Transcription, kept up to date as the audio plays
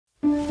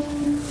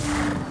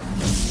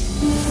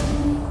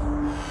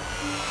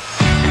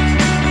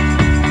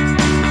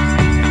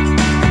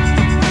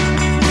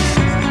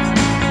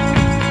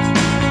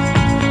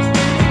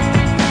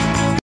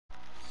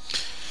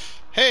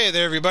Hey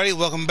there everybody,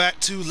 welcome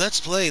back to Let's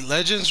Play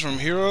Legends from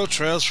Hero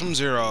Trails from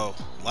Zero.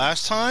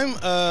 Last time,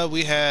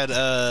 we had,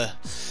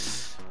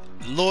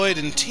 Lloyd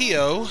and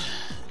Tio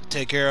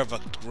take care of a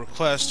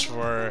request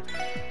for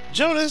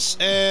Jonas,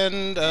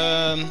 and,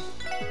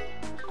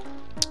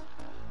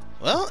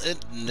 well, it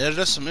netted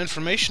us some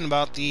information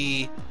about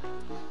the,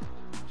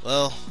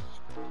 well,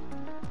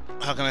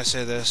 how can I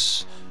say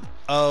this?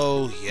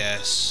 Oh,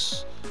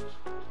 yes.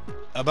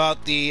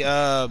 About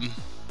the,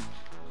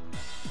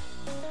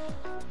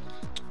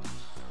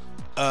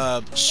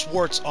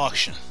 Swartz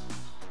auction.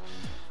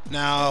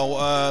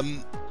 Now,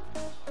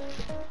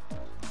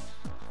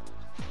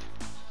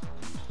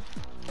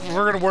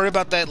 we're going to worry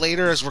about that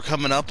later as we're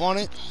coming up on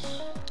it,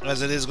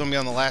 as it is going to be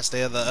on the last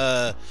day of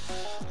the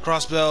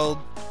Crossbell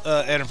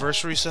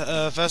Anniversary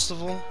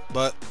Festival,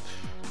 but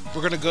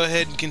we're going to go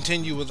ahead and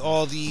continue with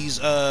all these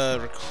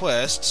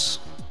requests.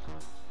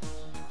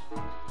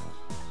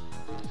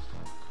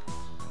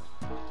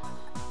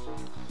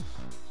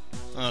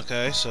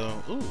 Okay,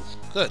 so, ooh,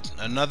 good.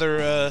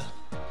 Another,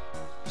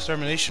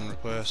 extermination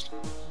request.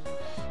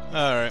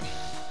 Alright.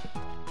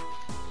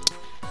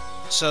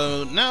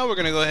 So, now we're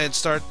gonna go ahead and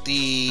start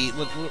the...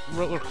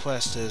 What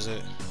request is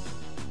it?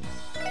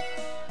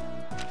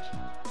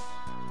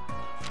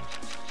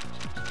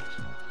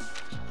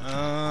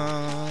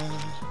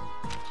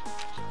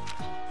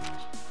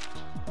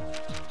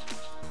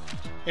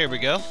 Here we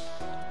go.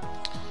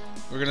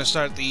 We're gonna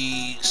start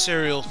the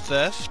serial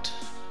theft.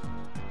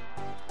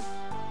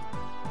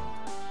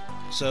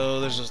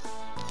 So there's a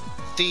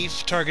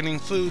thief targeting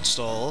food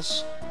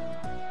stalls.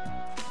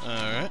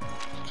 Alright.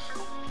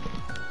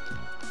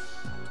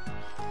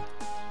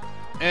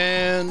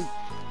 And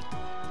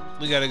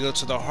we gotta go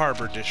to the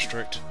Harbor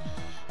District.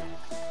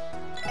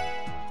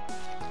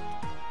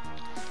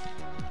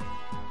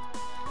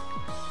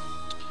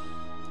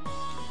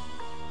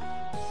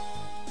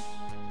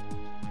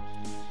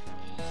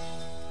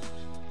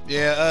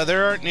 Yeah,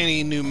 there aren't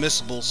any new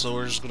missables, so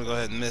we're just gonna go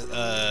ahead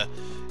and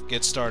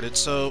get started.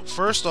 So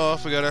first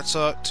off, we gotta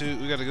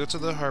go to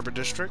the Harbor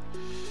District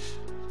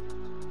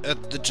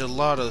at the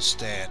gelato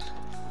stand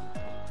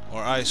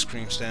or ice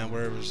cream stand,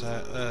 wherever it's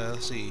at.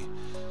 Let's see,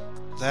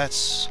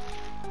 that's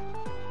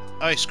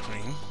ice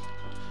cream.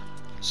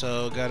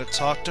 So gotta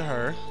talk to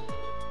her.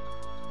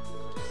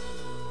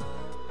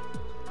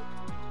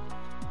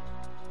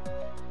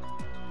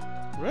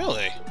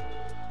 Really?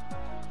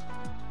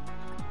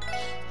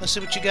 Let's see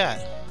what you got.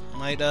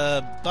 Might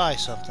buy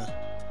something.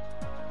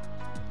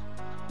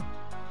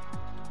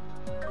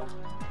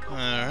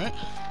 Alright.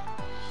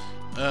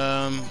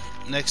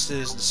 Next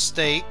is the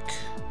steak.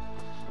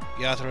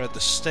 You got her at the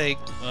steak.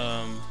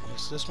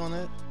 Is this one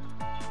it?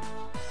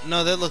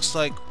 No, that looks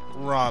like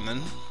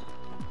ramen.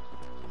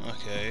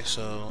 Okay,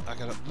 so I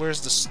gotta...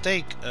 Where's the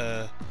steak?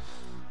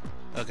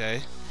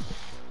 Okay.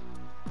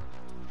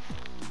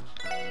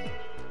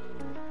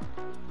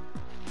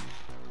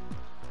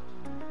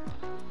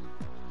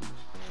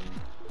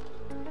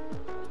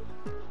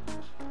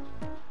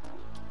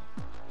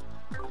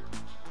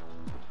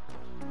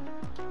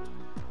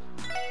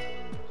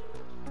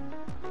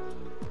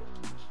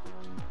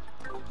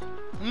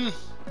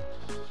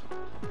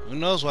 Who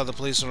knows why the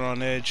police are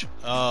on edge?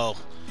 Oh,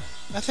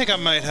 I think I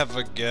might have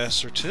a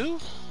guess or two.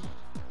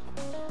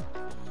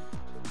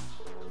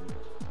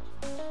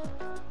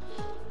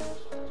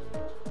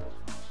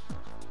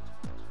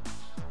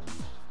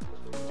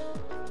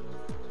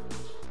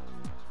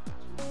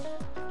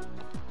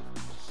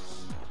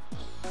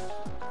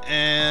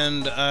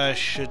 And I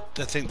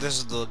think this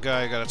is the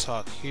guy I gotta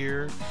talk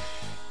here.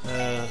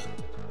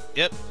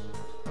 Yep.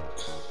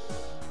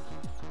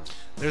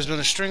 There's been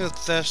a string of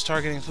thefts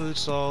targeting food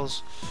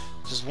stalls.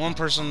 Just one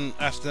person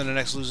after the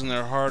next losing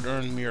their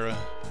hard-earned Mira.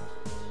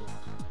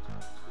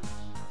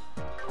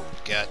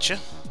 Gotcha.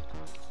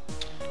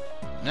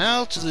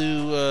 Now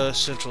to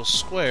Central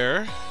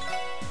Square.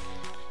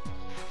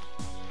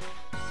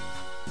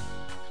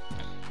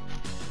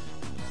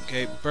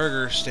 Okay,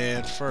 burger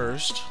stand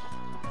first.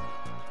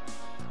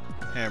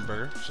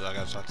 Hamburger, so I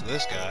gotta talk to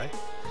this guy.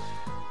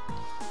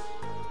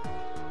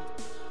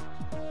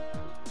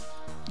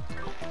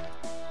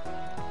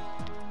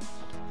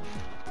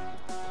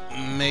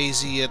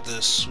 Maisie at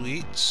the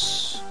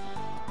sweets.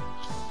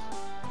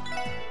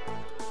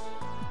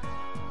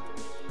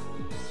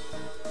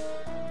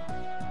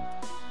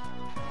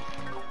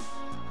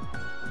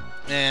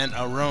 And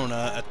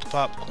Arona at the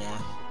popcorn.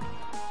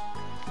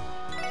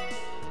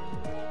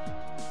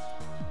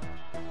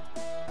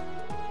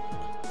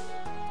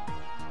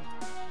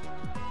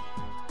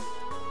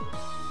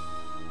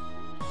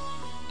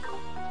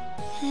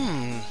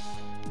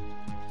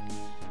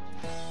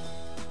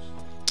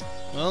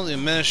 Well, the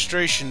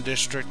administration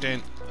district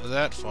ain't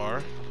that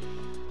far,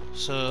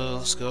 so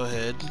let's go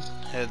ahead and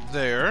head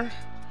there.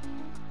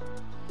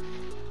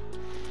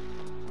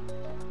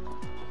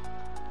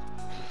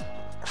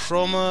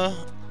 Chroma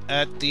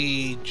at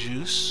the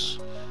juice.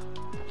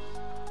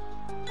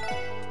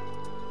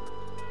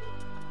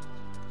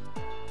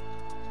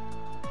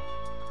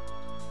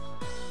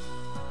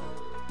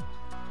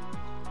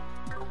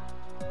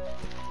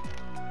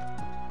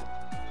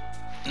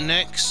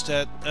 next,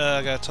 I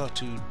gotta talk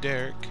to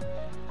Derek.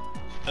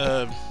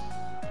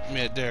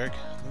 Yeah, Derek.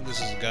 I think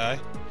this is a guy.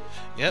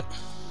 Yep.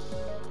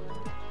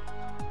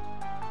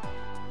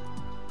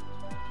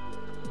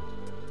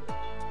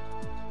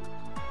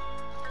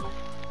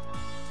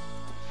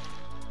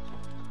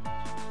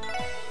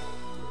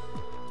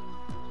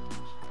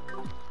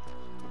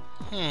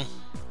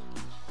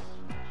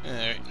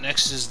 Alright,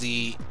 next is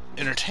the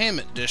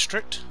entertainment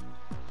district.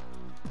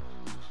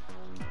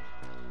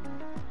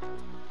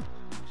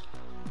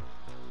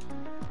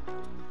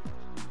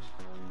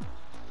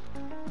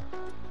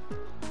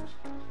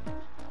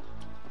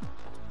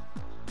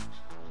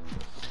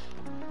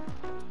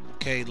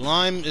 Okay,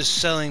 Lime is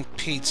selling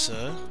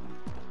pizza.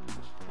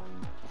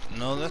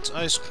 No, that's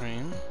ice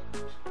cream.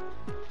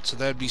 So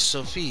that'd be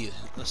Sophia.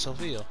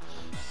 Sophia.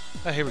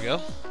 Oh, here we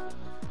go.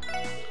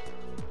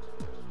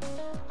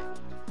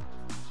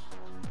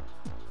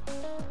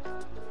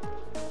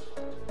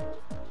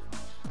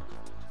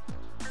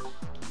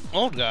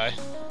 Old guy?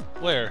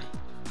 Where?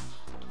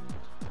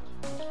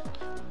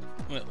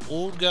 Wait,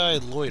 old guy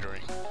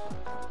loitering.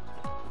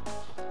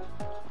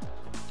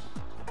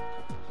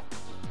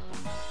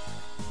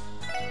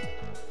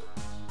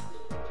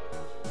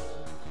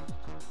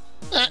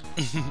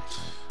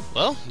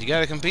 Well, you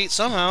gotta compete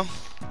somehow.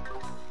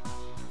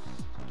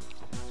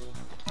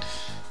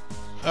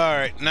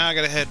 Alright, now I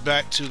gotta head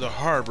back to the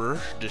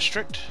harbor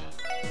district.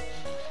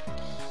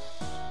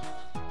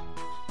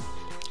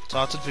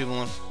 Talk to the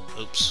people in...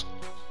 Oops.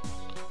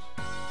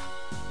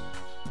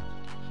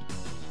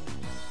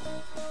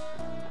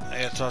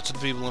 I gotta talk to the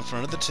people in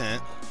front of the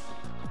tent.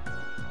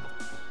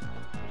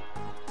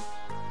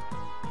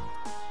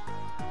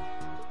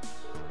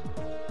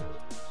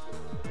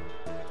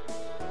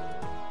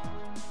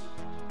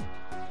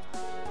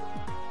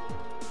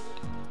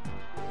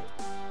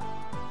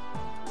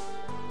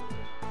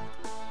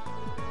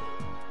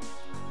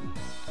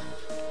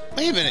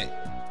 Wait a minute.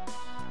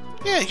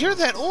 Yeah, you're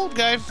that old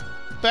guy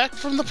back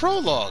from the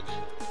prologue.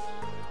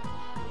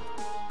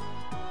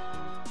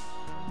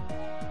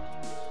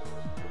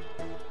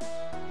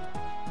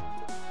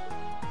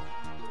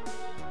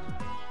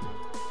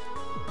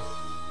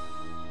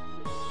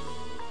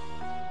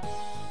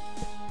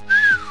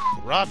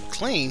 Robbed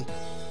clean?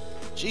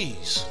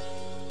 Jeez.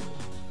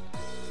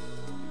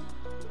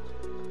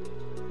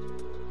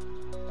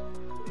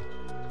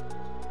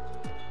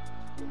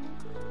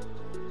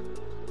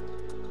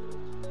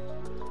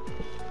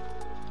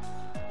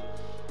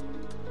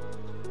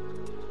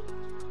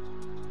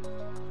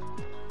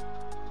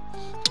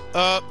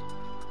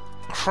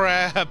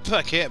 Crap.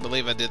 I can't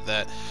believe I did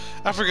that.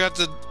 I forgot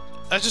to...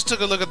 I just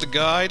took a look at the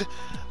guide.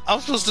 I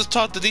was supposed to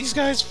talk to these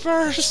guys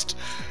first.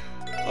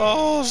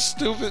 Oh,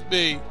 stupid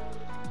me.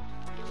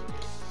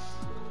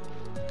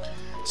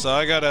 So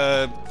I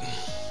gotta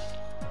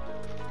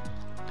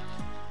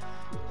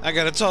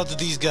talk to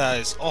these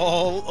guys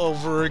all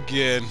over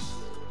again.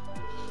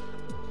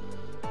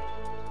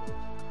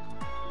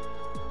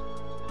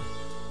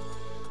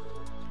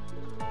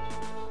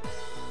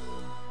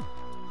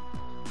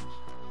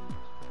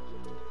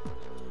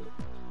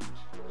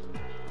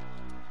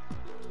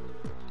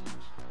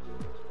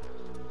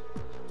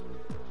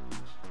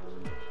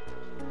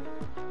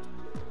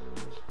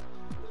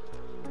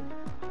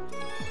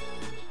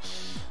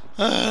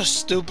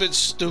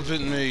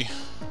 Stupid me.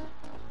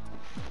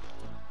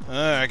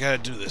 I gotta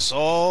do this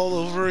all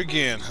over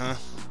again, huh?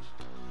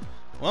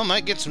 Well, I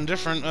might get some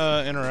different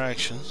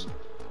interactions.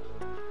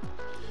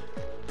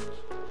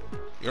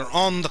 You're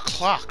on the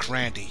clock,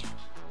 Randy.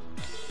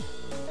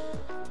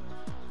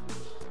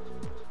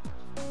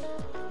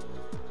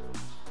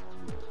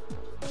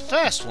 A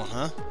fast one,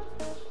 huh?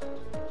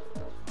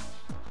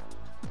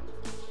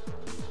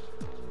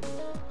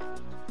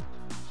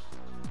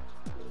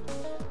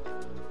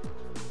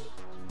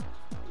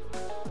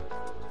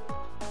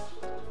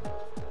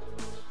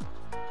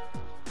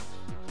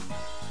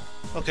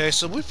 Okay,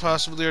 so we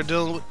possibly are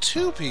dealing with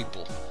two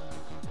people.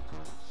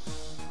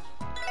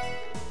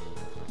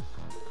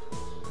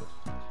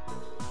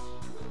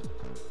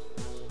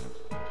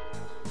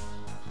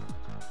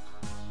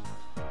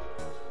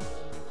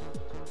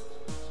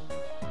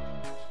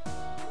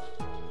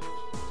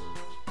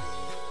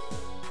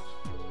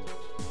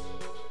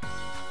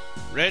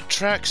 Red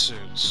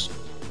tracksuits.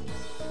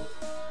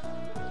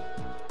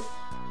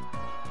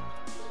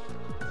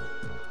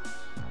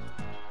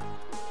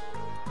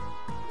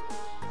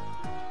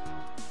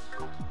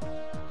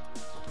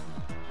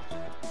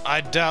 I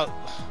doubt...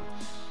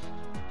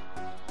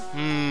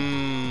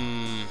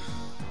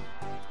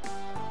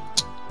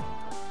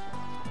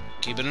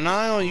 Keeping an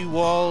eye on you,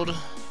 Wald.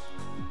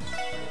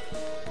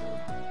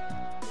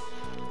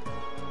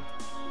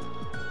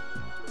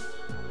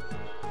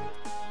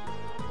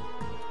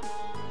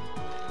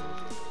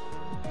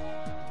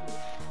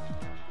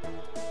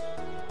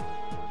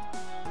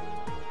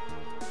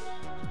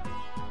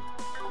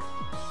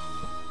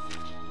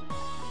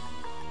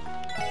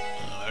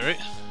 Alright.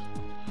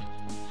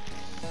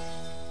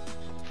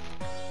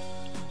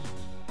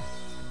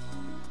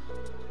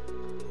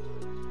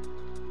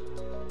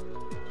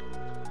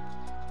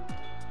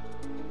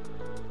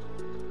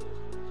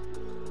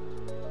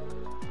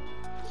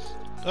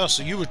 Oh,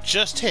 so you were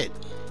just hit.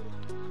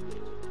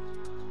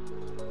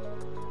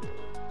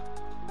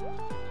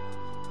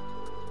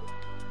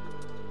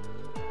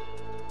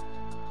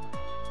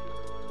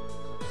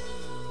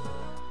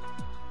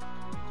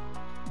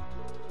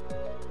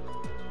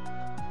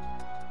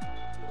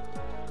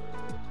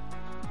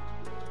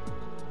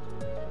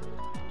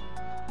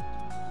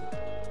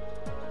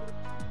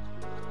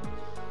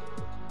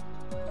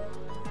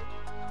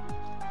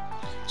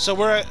 So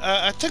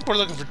I think we're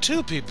looking for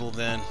 2 people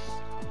then.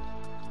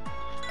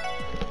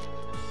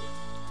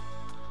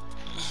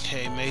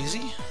 Okay,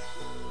 Maisie.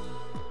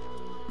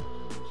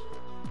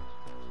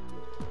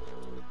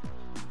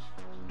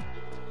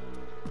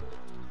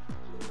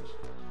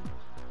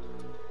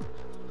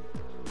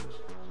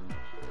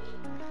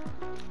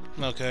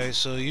 Okay,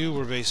 so you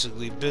were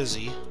basically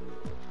busy.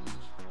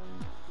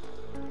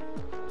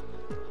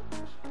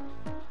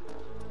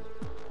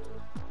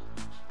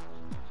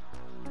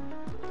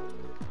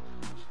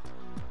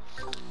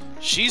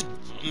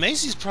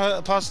 Macy's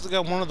possibly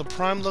got one of the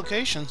prime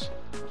locations.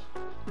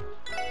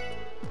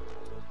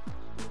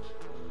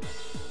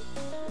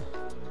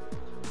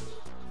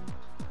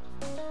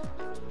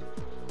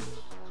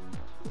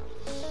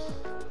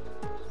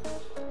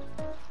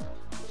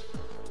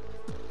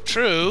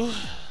 True.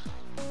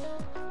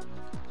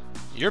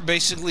 You're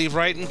basically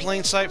right in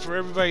plain sight for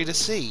everybody to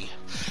see.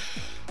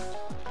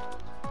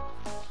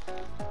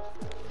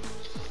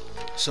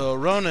 So,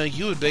 Rona,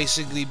 you would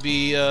basically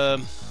be, yeah,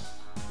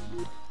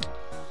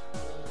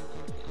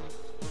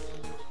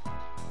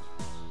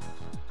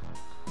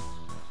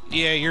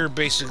 you're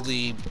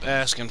basically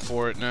asking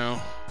for it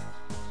now.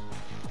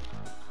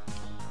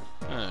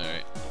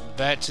 Alright.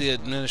 Back to the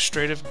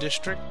administrative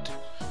district.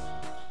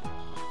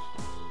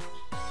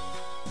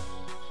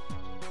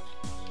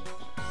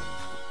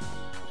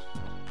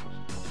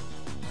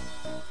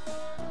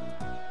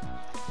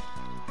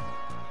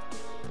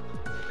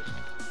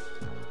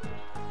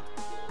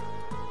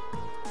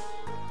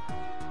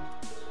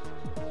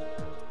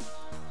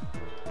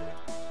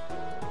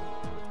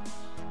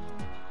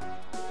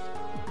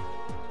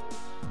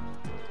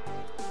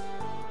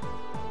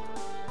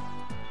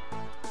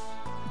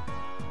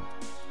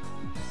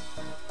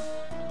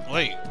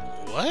 Wait,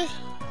 what?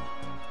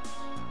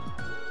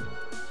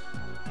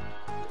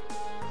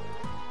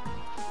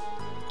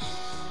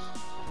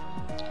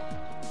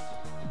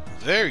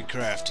 Very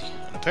crafty.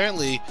 And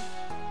apparently,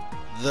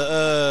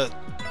 the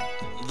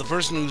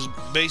person who's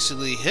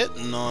basically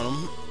hitting on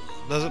him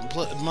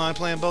doesn't mind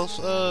playing both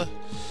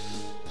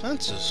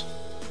fences,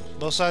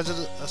 both sides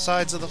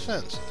of the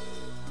fence.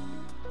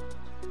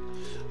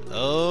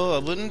 Oh, I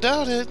wouldn't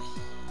doubt it.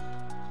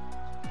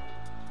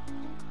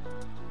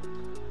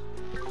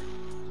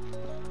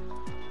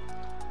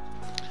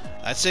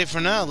 I'd say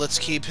for now, let's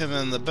keep him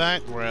in the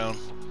background,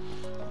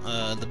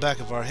 the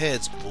back of our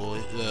heads,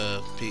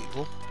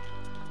 people.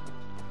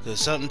 Because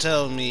something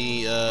tells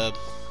me,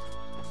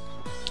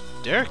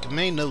 Derek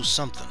may know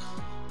something.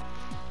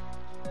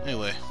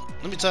 Anyway,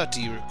 let me talk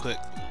to you real quick.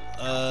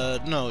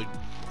 No,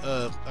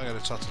 I gotta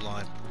talk to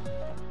Lime.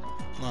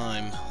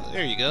 Lime,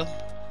 there you go.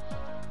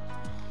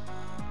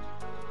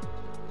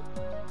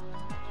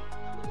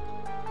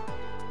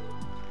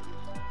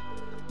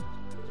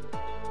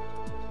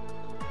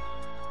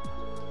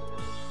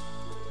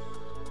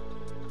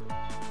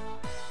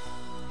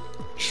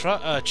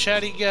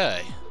 Chatty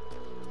guy.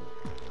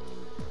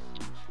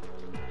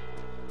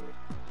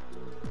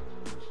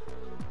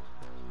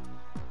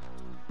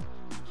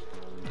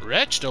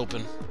 Wretched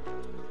open.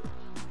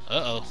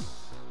 Uh-oh.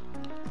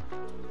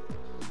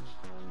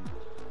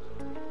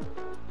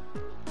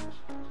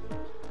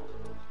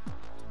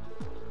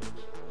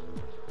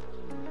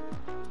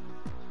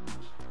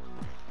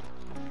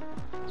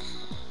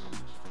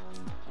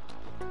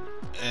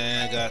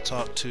 And I gotta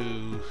talk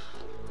to...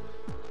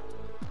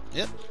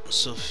 Yep,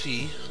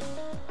 Sophie.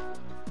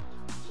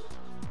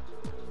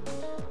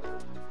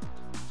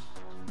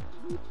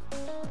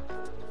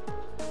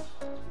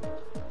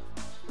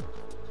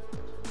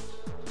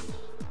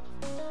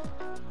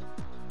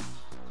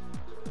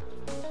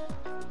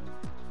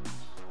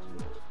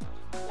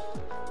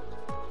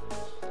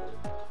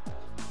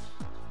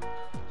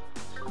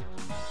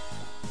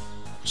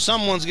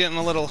 Someone's getting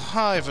a little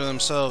high for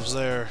themselves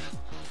there.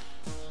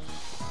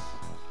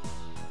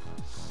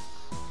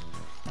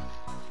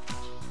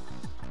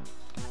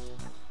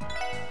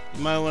 You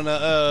might want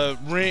to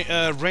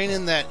rein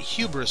in that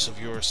hubris of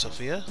yours,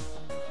 Sophia.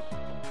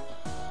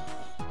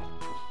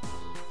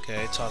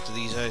 Okay, talk to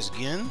these guys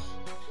again.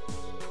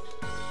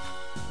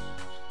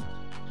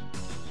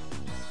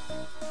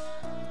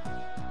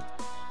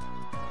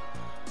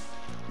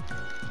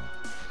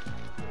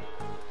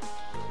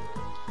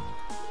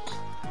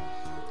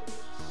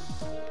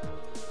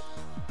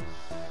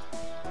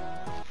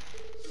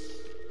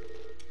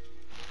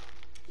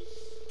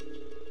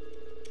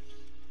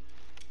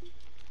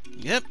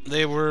 Yep,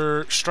 they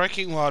were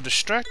striking while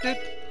distracted.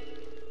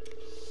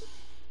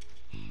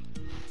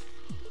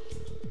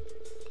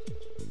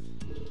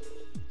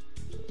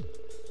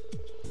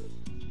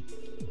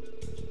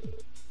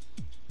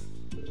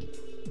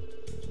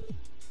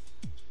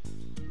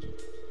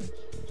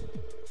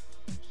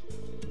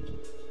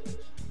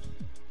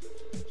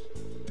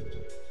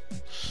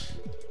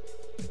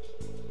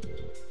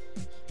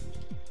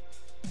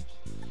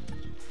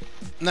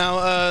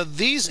 Now,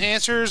 these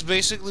answers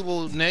basically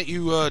will net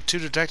you 2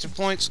 detective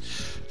points.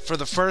 For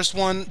the first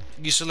one,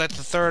 you select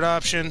the third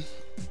option,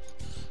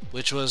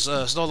 which was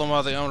stolen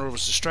while the owner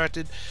was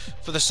distracted.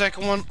 For the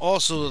second one,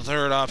 also the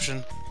third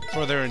option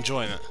for their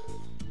enjoyment.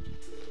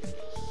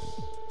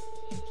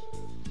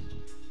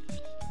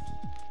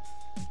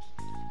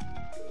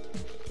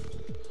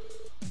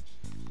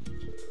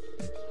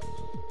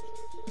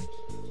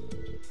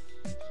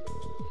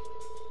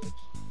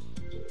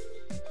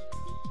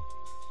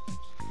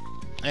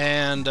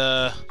 And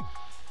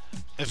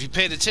if you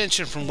paid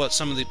attention from what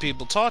some of the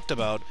people talked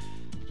about,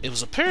 it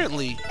was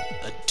apparently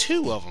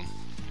 2 of them.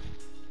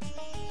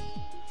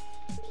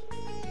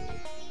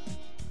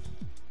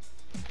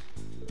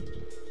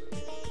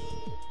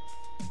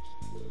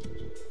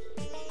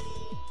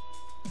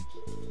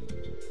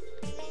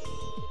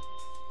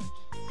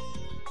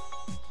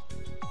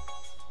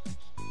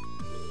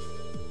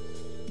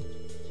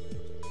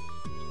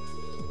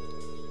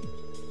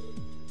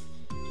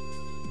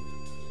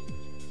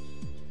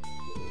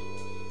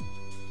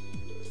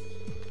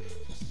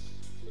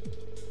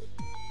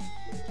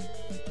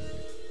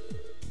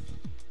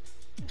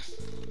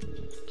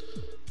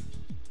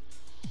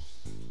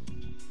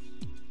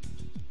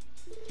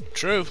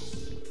 True.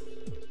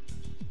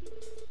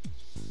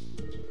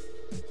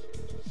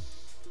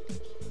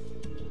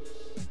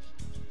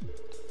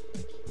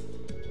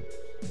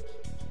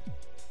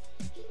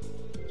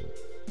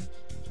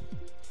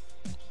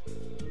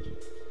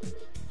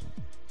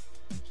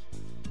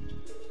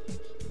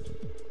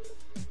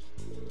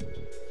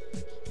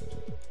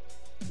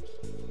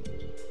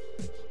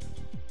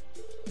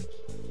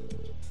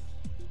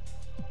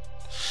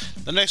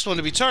 The next one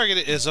to be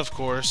targeted is, of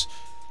course,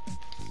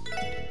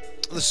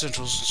 the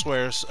Central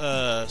Square's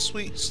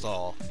sweet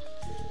stall.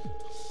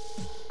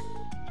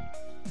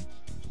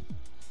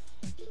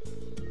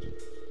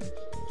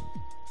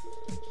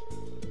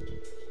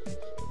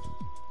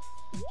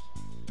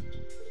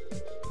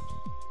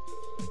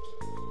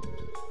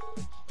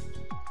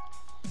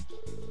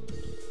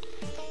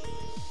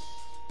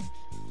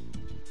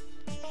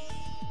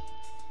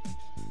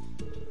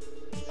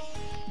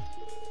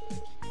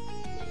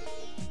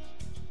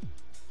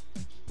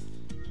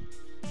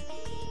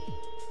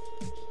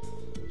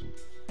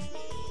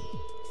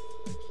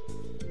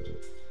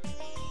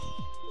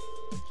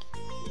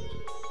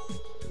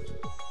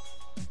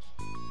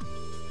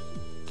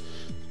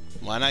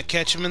 Why not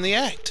catch him in the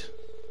act?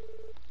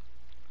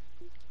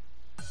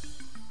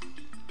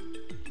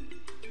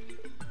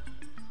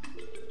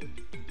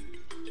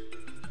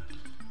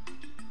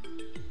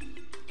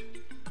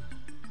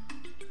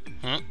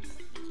 Huh?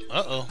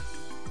 Uh-oh.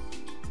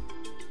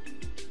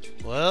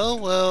 Well,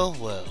 well,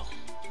 well.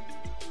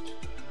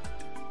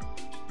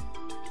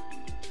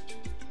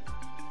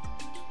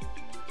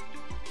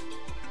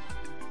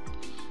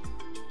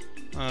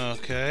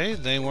 Okay,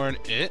 they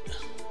weren't it.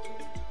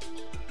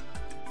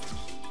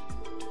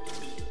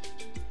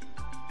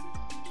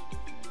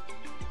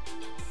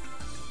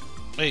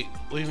 Wait,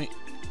 what do you mean?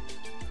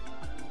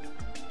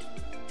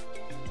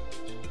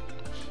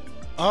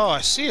 Oh, I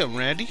see him,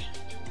 Randy.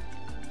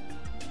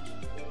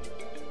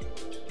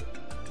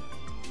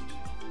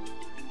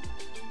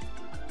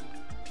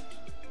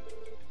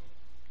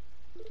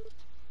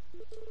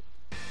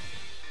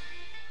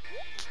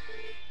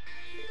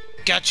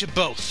 Got you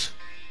both.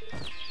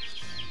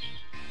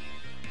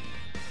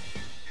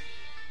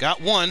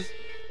 Got one.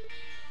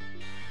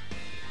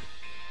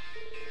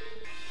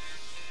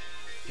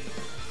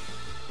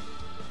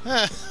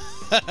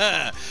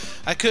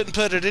 I couldn't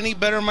put it any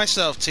better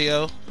myself,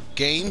 Tio.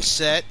 Game,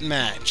 set,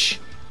 match.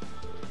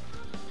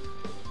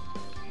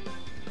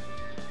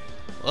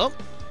 Well,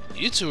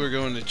 you two are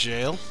going to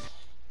jail.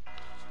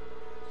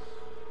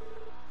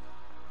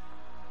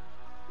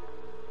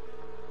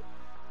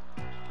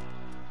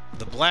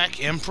 The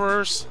Black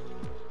Emperors?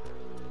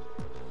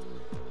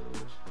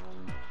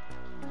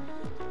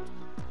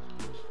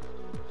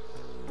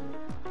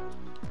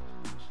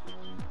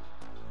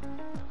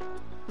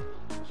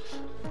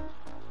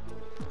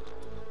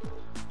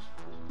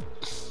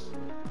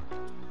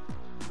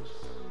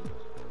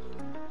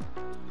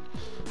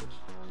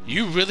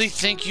 You really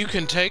think you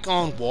can take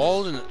on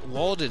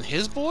Wald and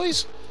his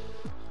boys?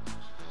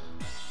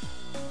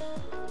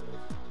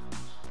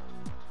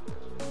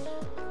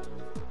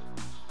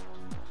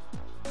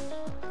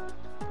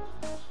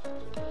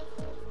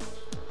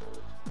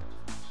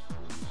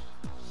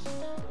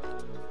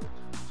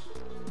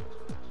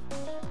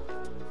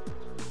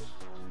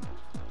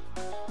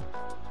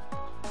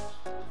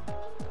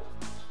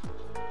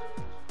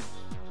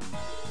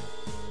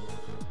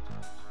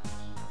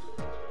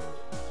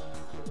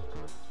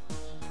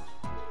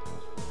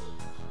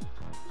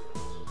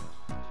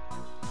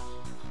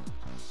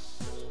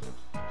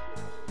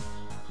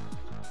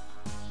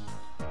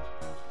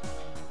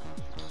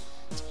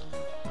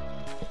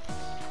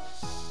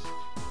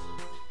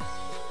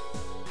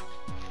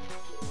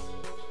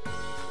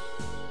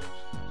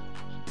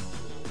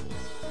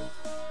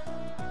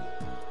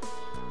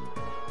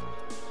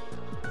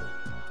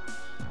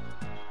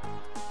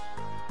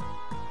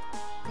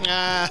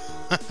 Ah.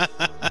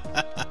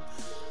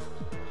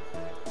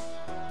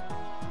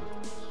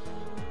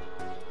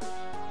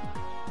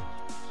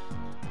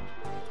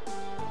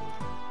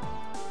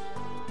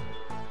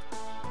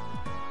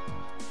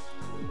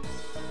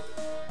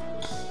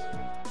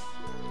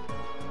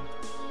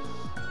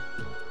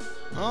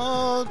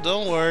 Oh,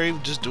 don't worry,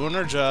 just doing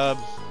our job.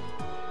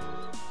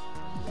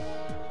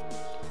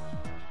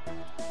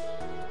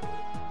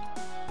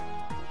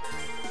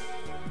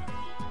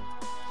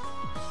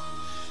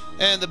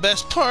 And the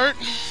best part,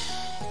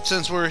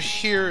 since we're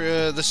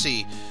here, let's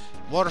see,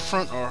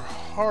 waterfront or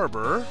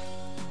harbor,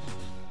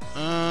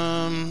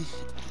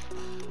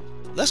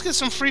 let's get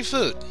some free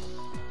food.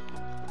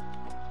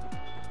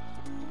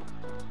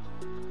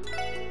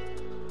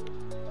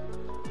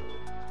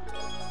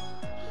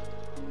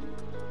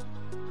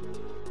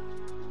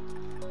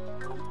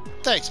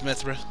 Thanks,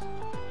 Mithra.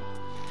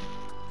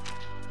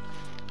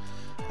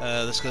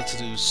 Let's go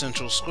to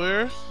Central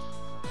Square.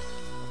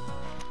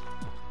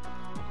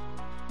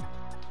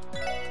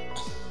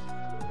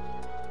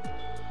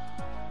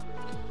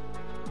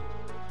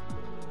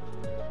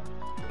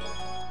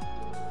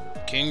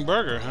 King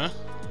Burger, huh?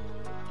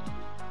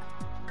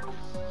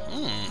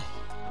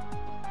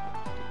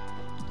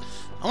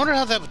 I wonder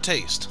how that would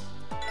taste.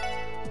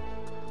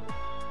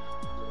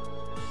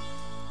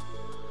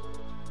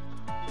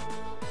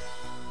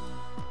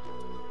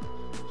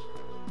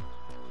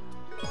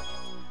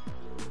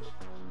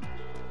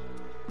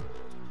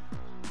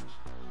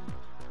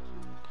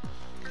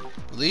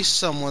 At least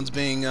someone's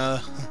being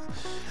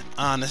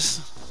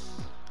honest.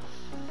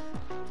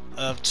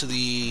 Up to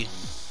the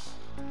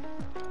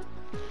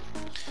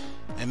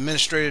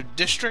administrative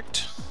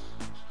district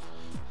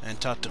and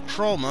talk to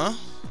Chroma.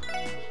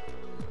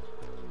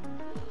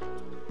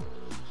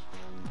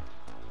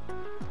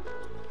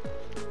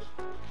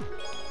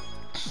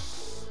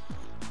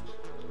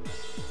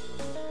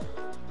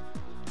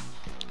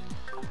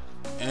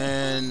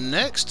 And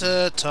next,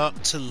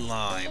 talk to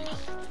Lime.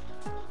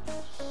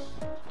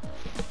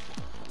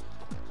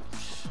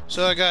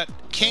 So I got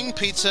King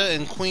Pizza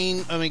and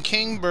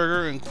King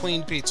Burger and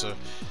Queen Pizza.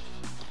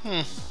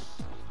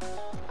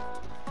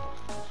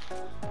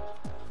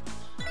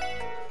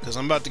 Because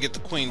I'm about to get the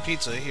Queen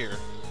Pizza here.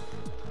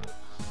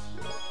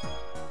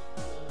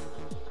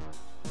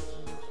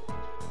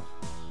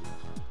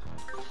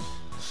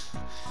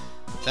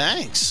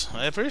 Thanks,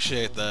 I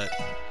appreciate that.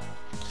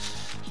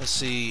 Let's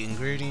see,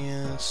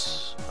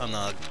 ingredients. Oh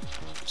no,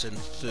 it's in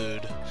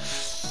food.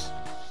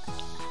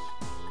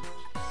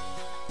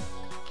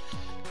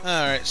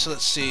 Alright, so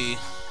let's see.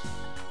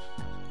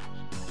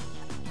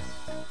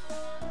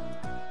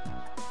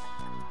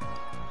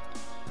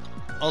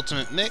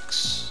 Ultimate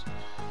mix.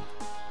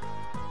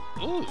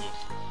 Ooh.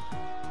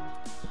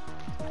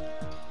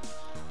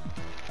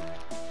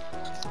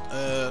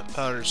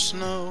 Powdered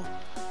snow.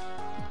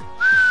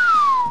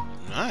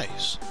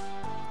 Nice.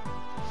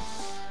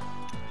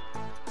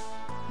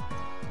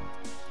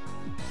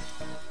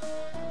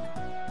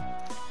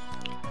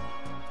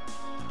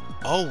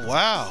 Oh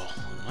wow,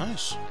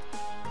 nice.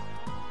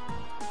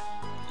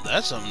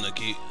 That's something to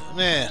keep,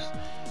 man.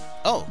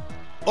 Oh,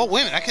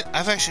 wait a minute.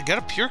 I've actually got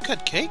a pure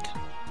cut cake.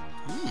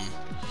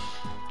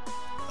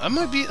 I'm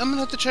gonna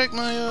have to check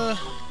my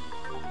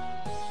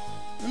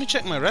let me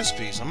check my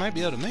recipes. I might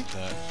be able to make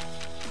that.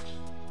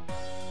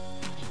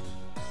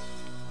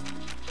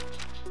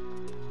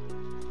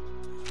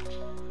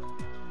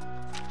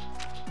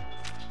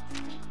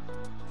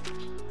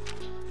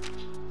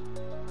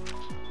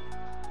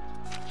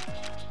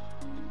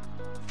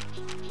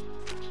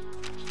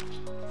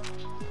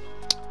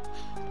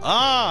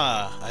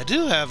 Ah, I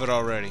do have it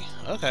already.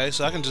 Okay,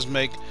 so I can just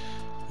make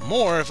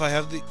more if I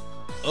have the...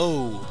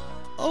 Oh,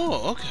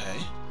 okay.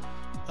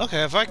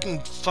 Okay, if I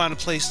can find a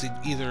place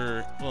to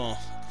either, well,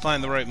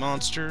 find the right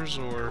monsters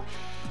or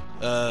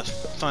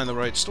find the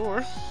right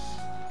store,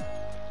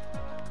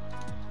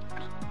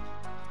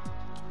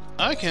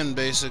 I can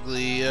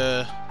basically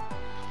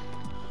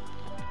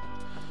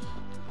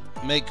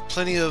make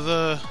plenty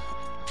of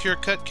pure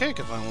cut cake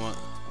if I want.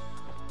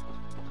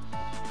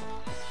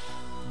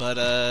 But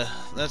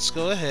let's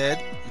go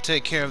ahead and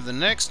take care of the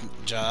next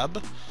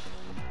job,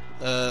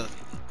 a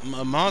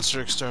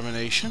monster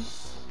extermination.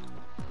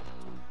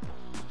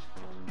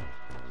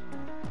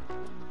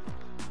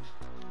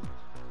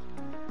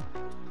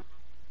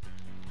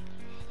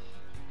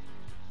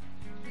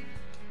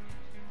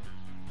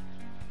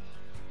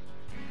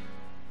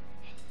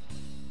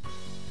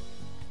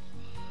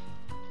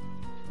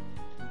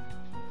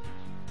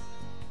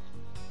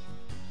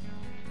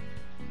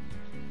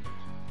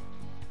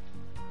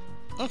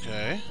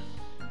 Okay.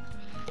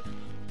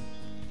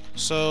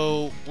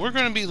 So, we're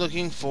going to be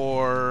looking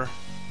for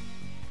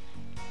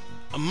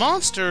a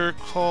monster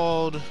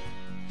called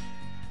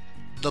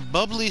the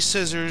Bubbly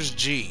Scissors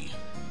G.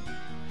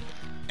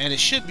 And it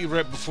should be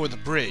right before the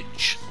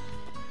bridge.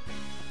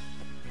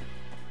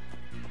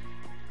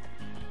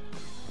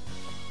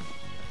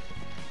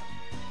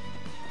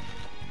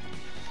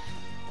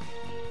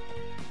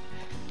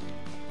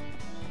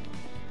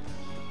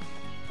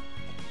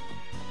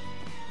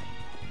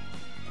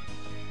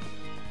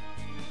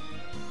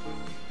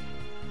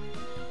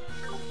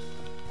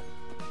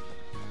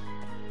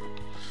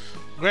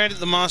 Granted,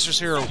 the monsters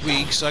here are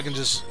weak, so I can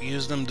just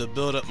use them to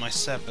build up my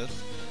Sepith.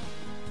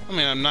 I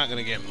mean, I'm not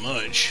gonna get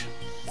much.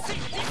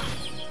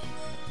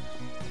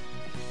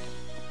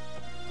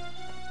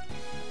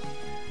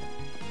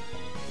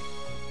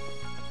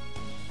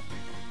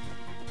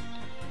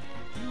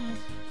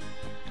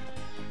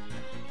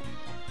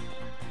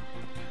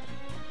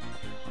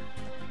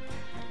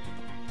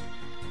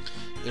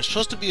 There's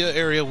supposed to be an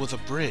area with a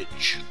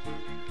bridge.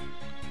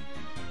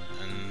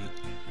 And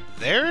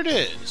there it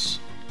is.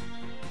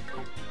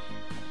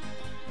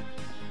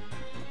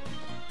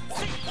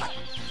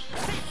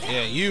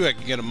 Yeah, you I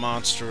can get a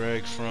monster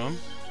egg from.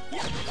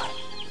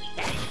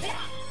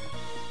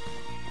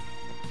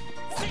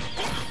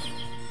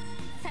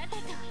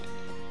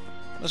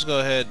 Let's go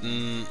ahead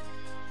and...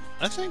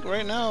 I think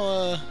right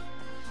now,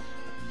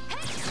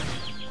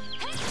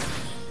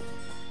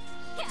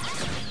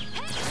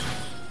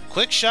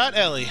 quick shot,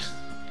 Ellie.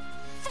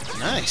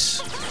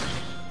 Nice.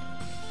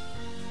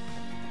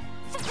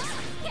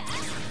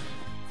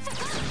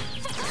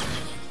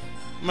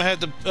 I'm gonna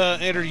have to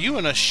enter you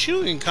in a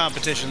shooting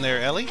competition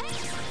there, Ellie.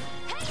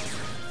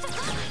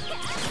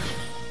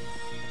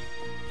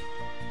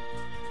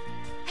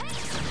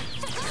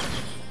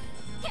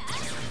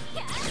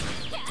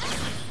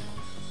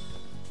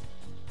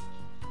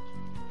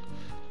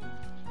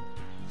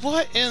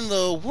 What in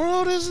the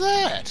world is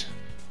that?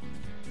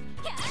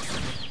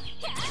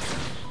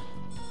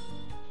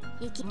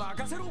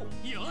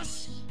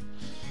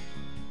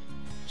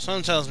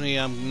 Something tells me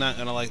I'm not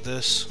gonna like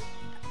this.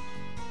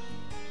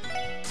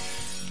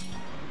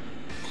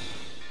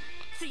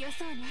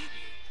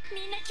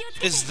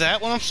 Is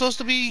that what I'm supposed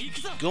to be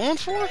going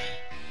for?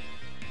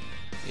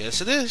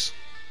 Yes, it is.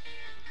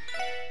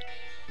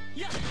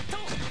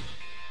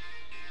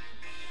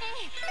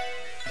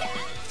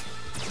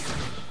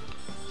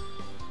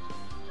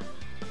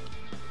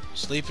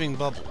 Sleeping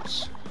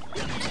bubbles.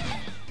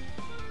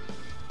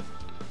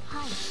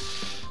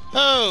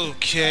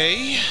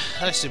 Okay,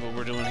 I see what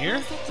we're doing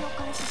here.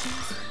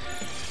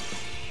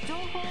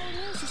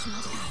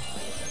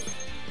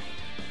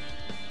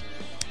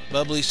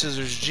 Bubbly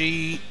Scissors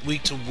G,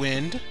 weak to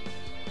wind.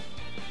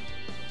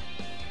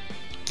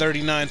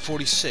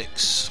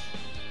 3946.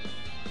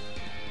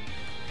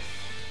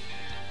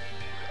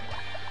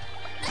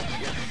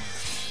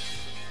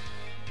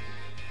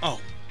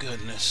 Oh,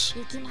 goodness.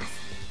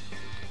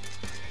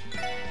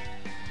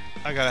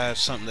 I gotta have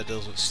something that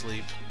deals with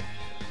sleep.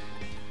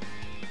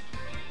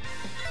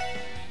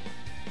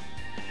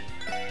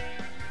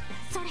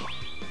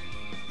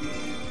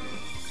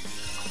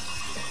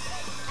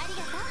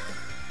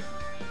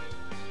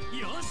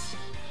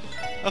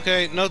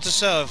 Okay, note to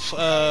self,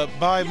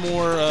 buy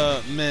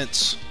more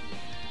mints.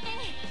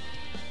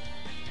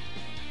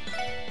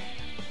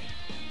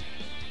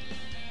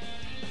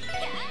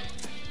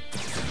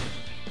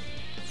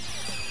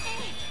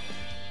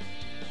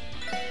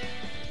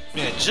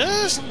 Yeah,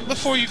 just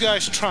before you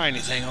guys try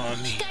anything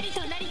on me.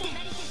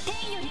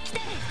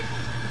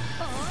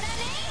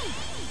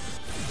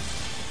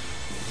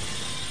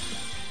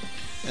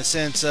 And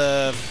since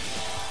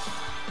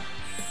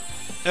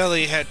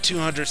Ellie had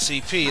 200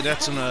 CP,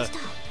 that's gonna,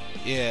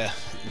 yeah,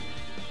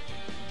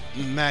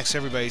 max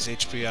everybody's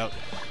HP out.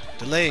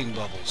 Delaying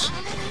bubbles.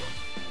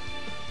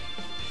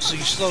 So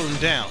you slow them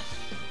down.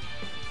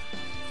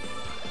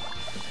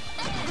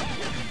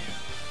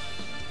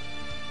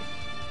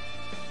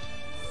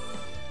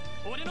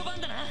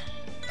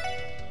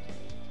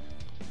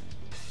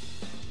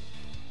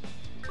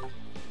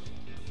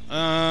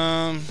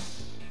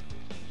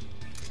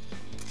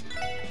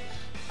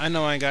 I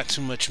know I got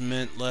too much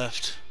mint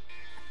left,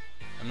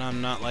 and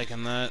I'm not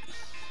liking that.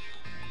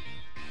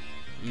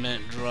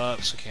 Mint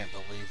drops, I can't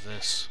believe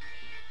this.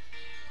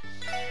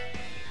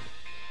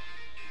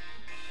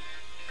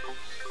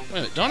 Wait a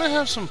minute, don't I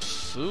have some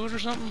food or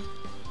something?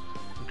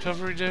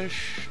 Recovery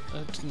dish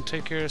that can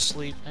take care of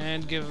sleep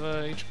and give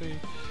HP.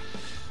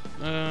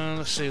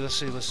 Let's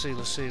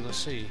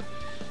see.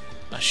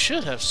 I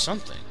should have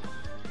something.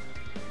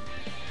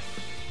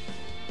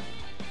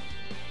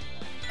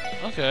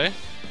 Okay.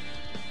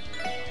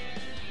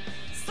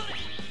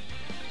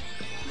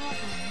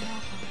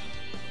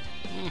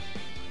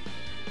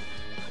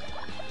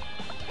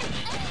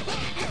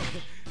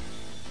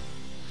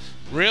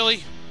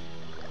 Really?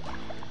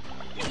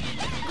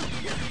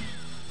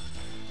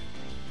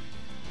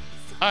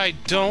 I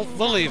don't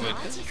believe it.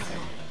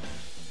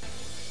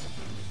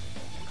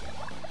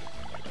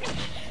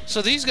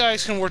 So these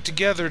guys can work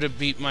together to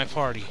beat my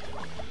party.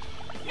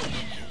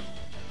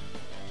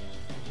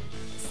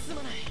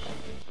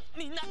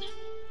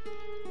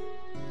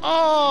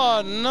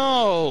 Oh,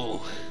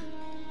 no.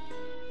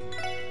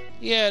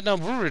 Yeah, no,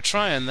 we're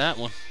retrying that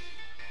one.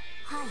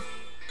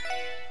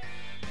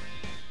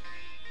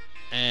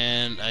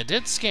 And I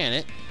did scan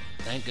it.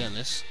 Thank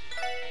goodness.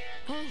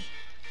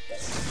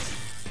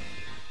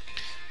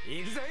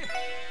 Wait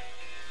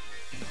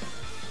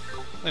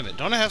a minute,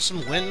 don't I have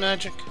some wind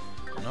magic?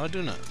 No, I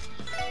do not.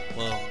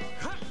 Well,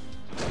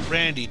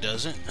 Randy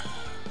doesn't.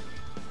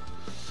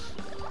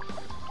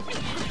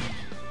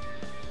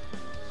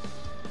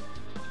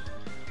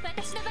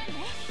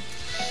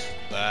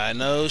 I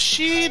know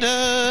she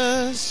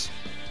does.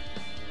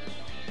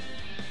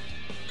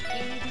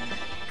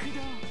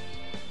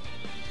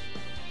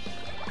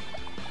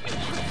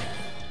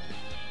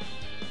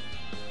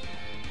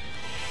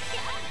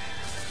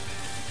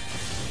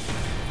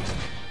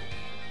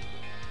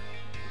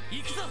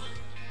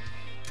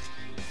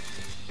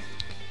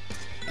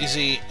 You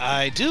see,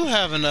 I do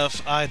have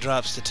enough eye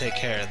drops to take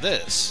care of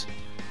this.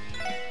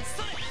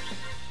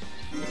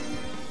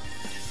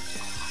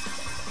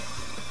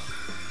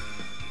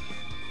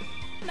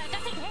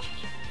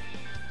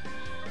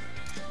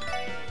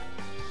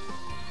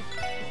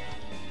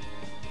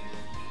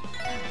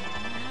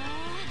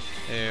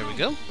 There we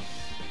go.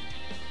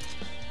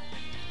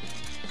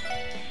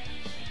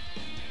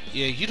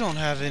 Yeah, you don't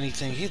have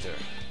anything either.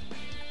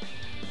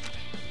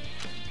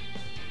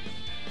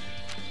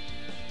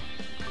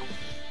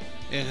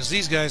 Yeah, because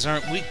these guys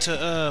aren't weak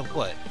to,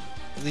 what?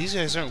 These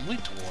guys aren't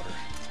weak to water.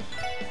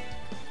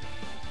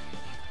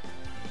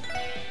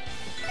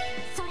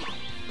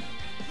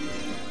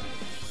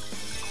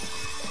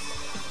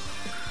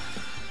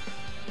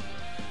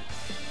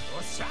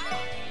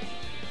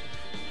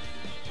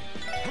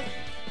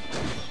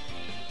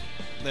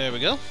 There we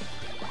go.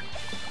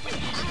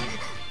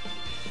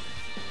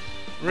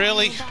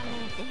 Really?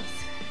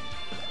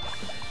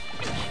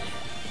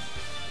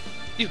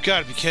 You've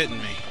got to be kidding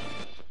me.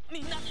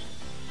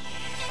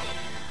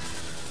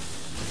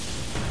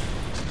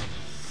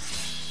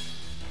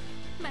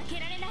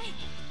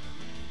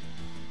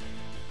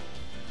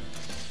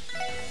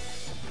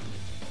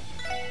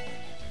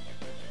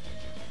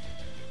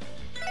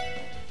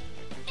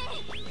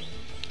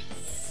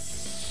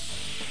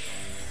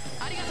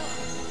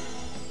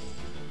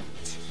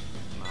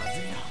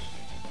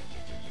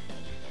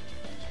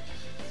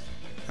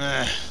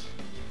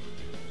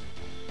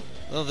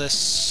 Well, this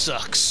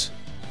sucks.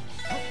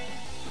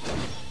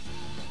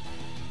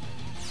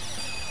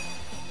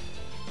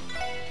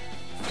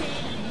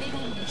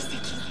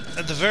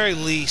 At the very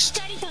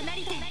least,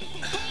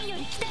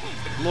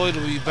 Lloyd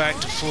will be back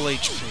to full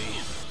HP.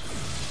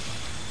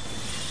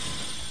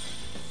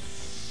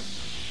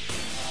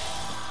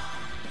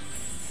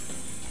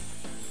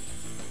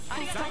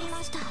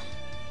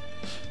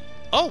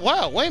 Oh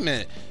wow, wait a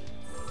minute.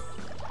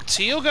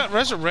 Tio got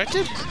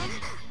resurrected?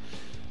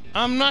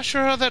 I'm not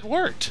sure how that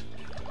worked.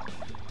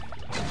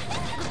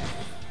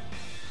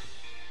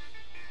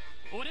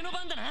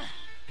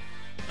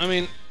 I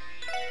mean,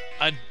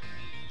 I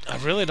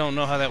really don't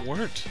know how that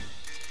worked.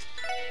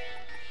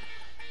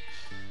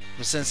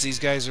 But since these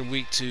guys are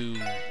weak to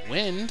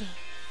wind,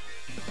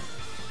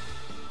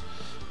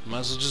 might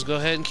as well just go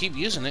ahead and keep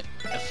using it.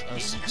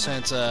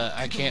 Since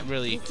I can't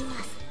really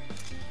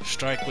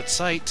strike with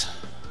sight.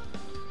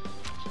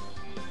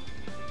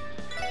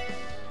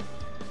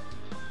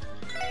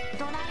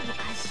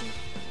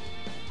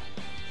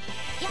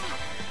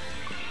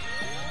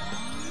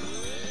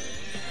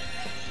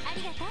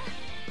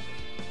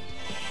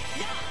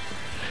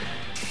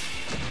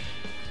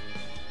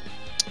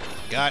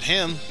 Got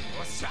him.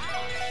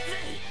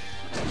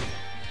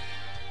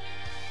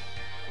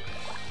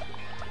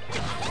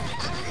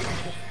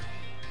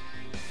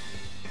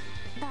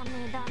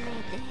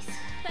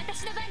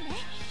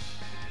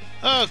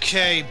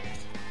 Okay,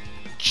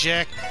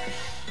 Jack.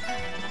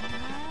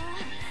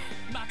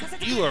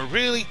 You are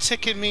really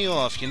ticking me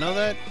off, you know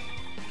that?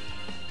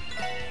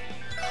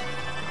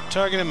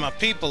 Targeting my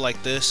people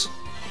like this.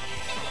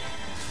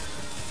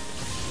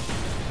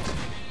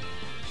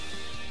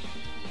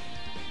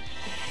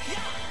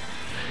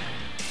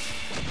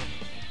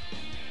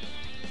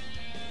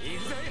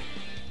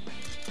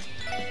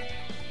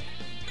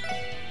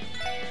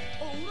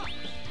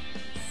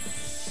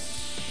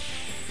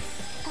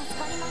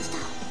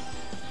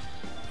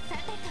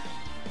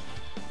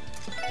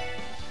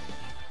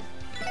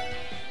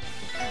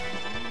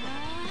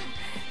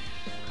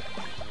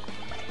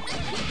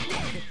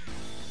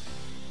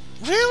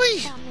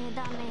 Really?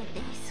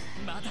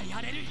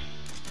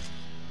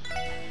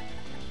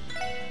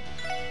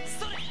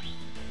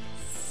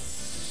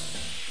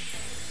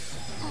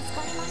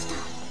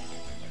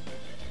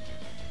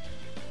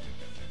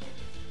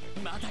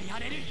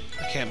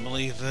 I can't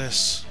believe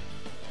this.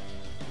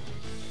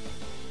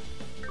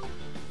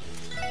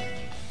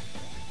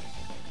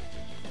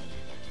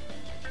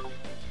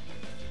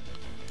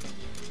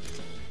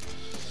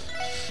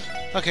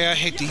 Okay, I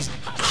hate these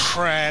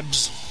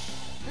crabs.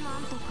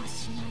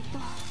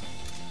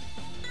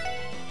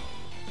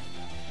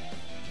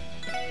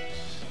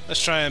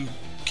 Let's try and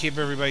keep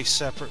everybody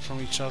separate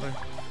from each other.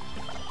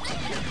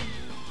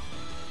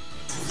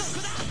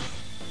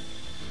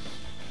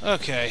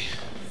 Okay.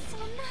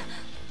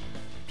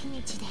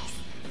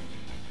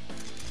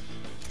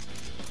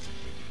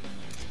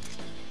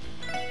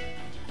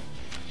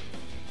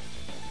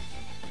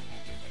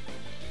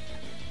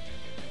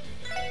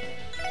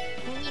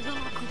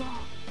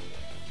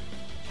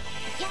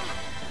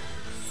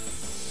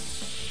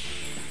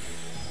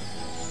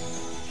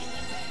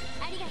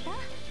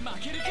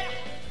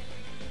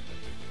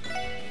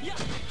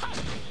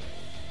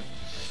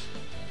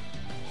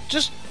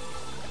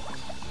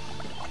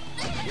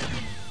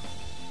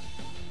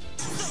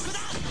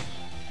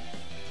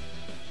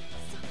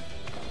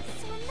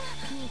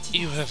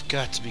 You have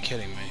got to be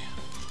kidding me.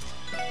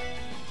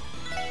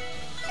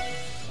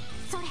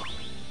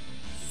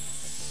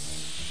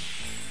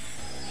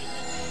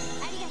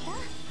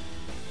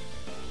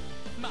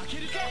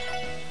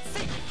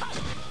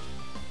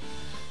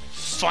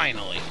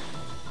 Finally.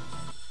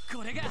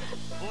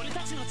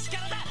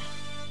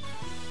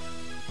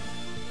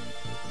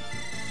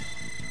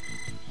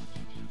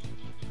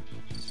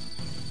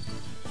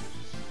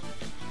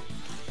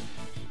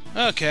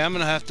 Okay, I'm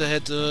gonna have to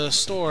head to the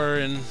store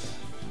and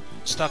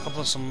stock up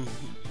on some...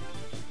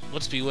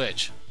 What's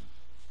Bewitch?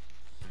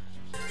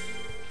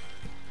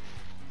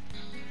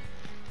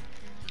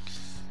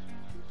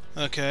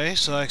 Okay,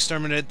 so I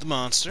exterminated the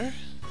monster.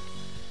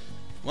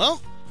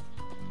 Well,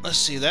 let's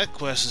see, that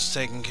quest is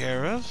taken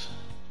care of.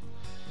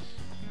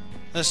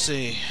 Let's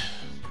see.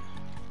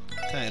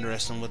 Kinda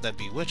interesting what that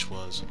Bewitch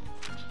was.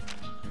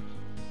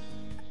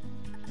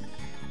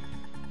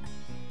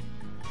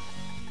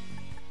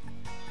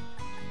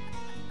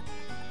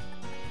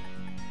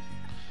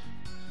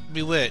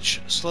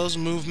 Bewitch slows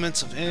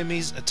movements of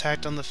enemies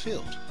attacked on the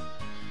field.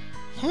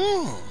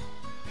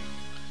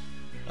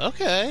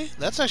 Okay,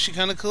 that's actually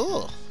kind of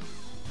cool.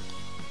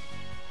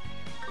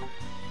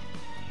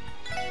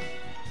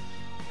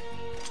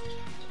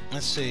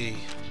 Let's see.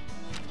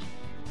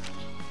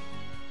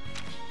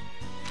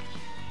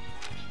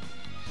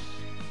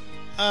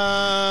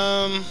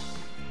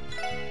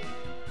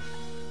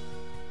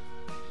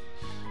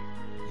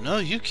 No,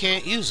 you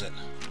can't use it.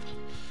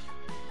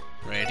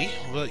 Ready?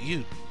 Well,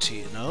 you,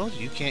 T. No,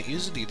 you can't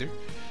use it either.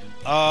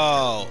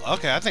 Oh,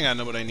 okay. I think I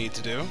know what I need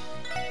to do.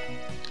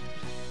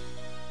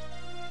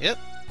 Yep.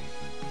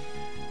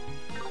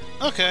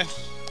 Okay.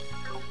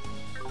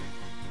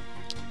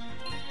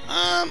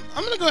 I'm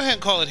gonna go ahead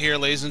and call it here,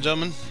 ladies and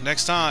gentlemen.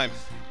 Next time,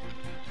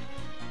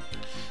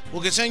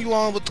 we'll continue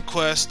on with the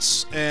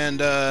quests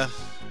and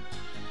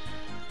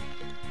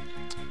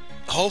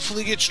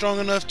hopefully get strong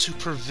enough to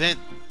prevent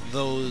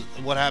those.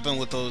 What happened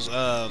with those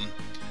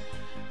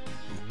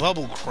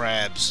bubble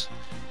crabs.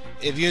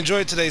 If you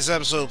enjoyed today's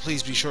episode,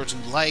 please be sure to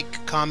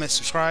like, comment,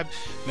 subscribe.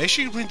 Make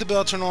sure you ring the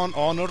bell, turn on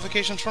all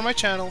notifications for my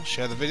channel.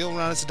 Share the video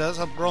around as it does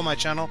help grow my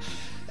channel,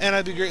 and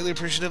I'd be greatly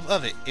appreciative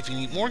of it. If you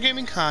need more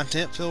gaming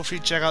content, feel free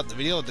to check out the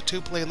video of the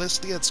 2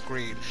 playlists on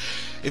screen.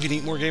 If you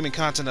need more gaming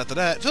content after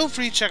that, feel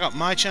free to check out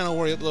my channel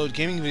where I upload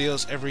gaming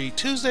videos every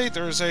Tuesday,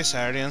 Thursday,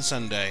 Saturday, and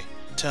Sunday.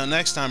 Till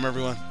next time,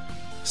 everyone.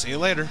 See you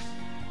later.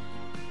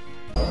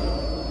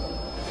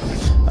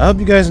 I hope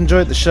you guys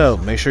enjoyed the show.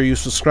 Make sure you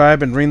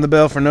subscribe and ring the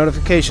bell for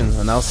notifications,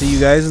 and I'll see you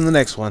guys in the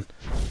next one.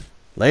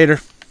 Later.